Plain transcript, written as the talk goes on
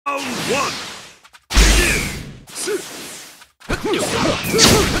one. Begin.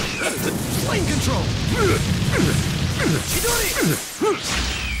 Flame control. Chidori.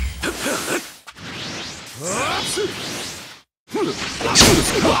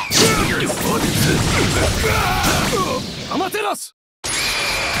 Amaterasu.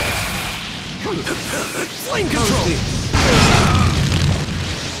 Flame control.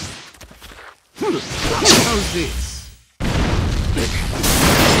 How's this?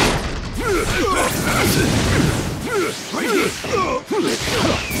 Right here.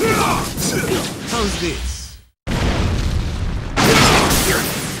 How's this?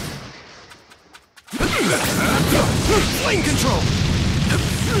 Flame control.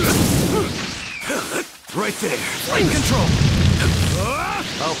 Right there. Flame control.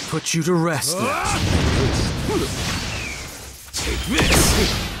 I'll put you to rest now. Take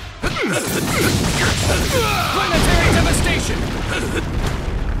this. Planetary devastation.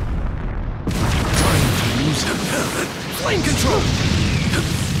 Trying to use it. Flame control.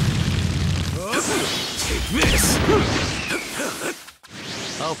 Take this.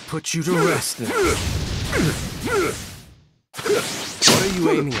 I'll put you to rest now. What are you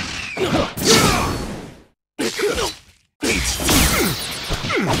aiming at?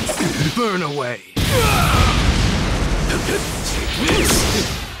 Burn away. Take this.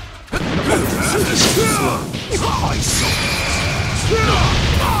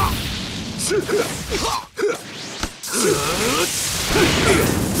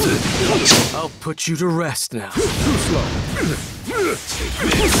 I'll put you to rest now. Too slow.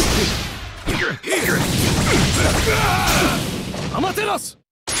 Amaterasu.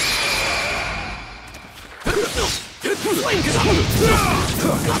 Flame control.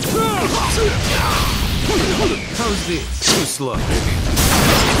 How's this? Too slow.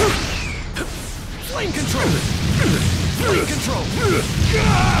 Flame control. Flame control.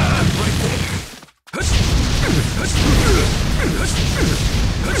 Right there.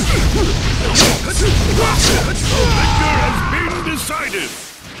 Victor has been decided.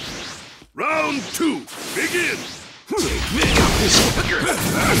 Round 2, begin. Planetary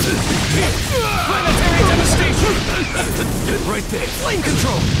devastation. Right there. Flame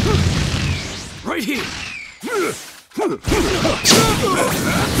control. Right here.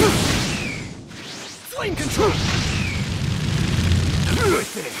 Flame control.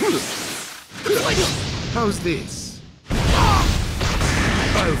 Right there. How's this?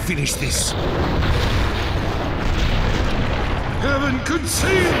 I'll finish this. Heaven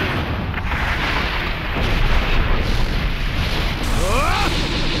conceal.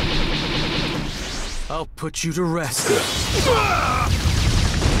 I'll put you to rest.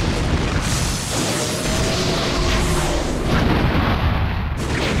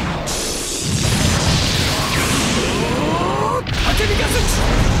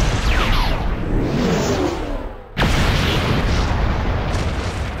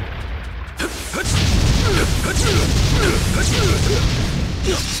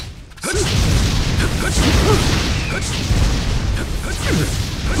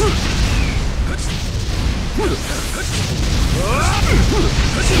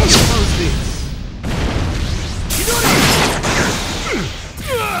 How's this?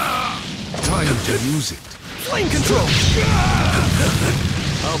 Time to use it. Flame control.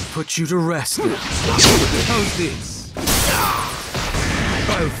 I'll put you to rest now. How's this?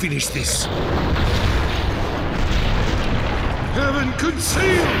 I'll finish this. Heaven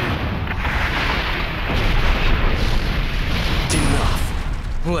conceal. Enough.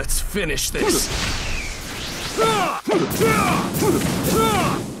 Let's finish this.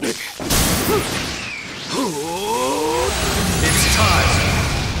 It's time.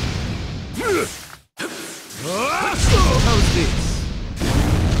 How's this?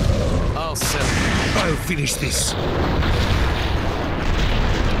 I'll settle. I'll finish this.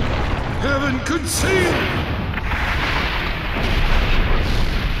 Heaven conceal.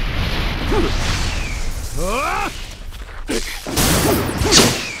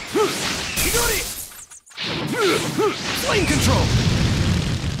 Flame control.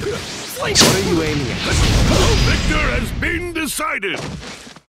 Flame. What are you aiming at? Victor has been decided.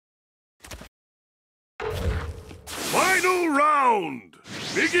 Final round.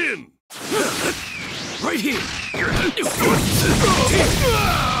 Begin. Right here.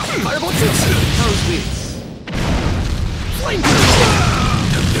 Fireball juice. How's this? Flame control.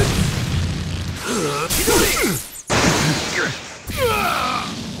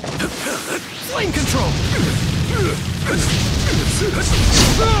 Flame control.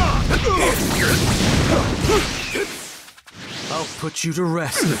 I'll put you to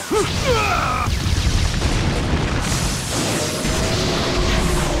rest now.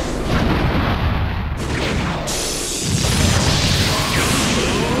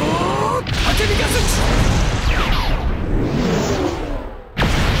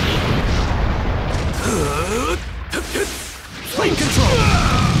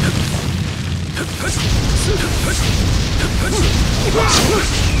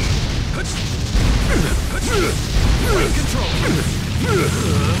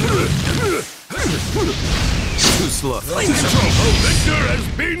 Too slow. Flame control! The victor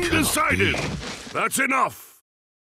has been decided. That's enough.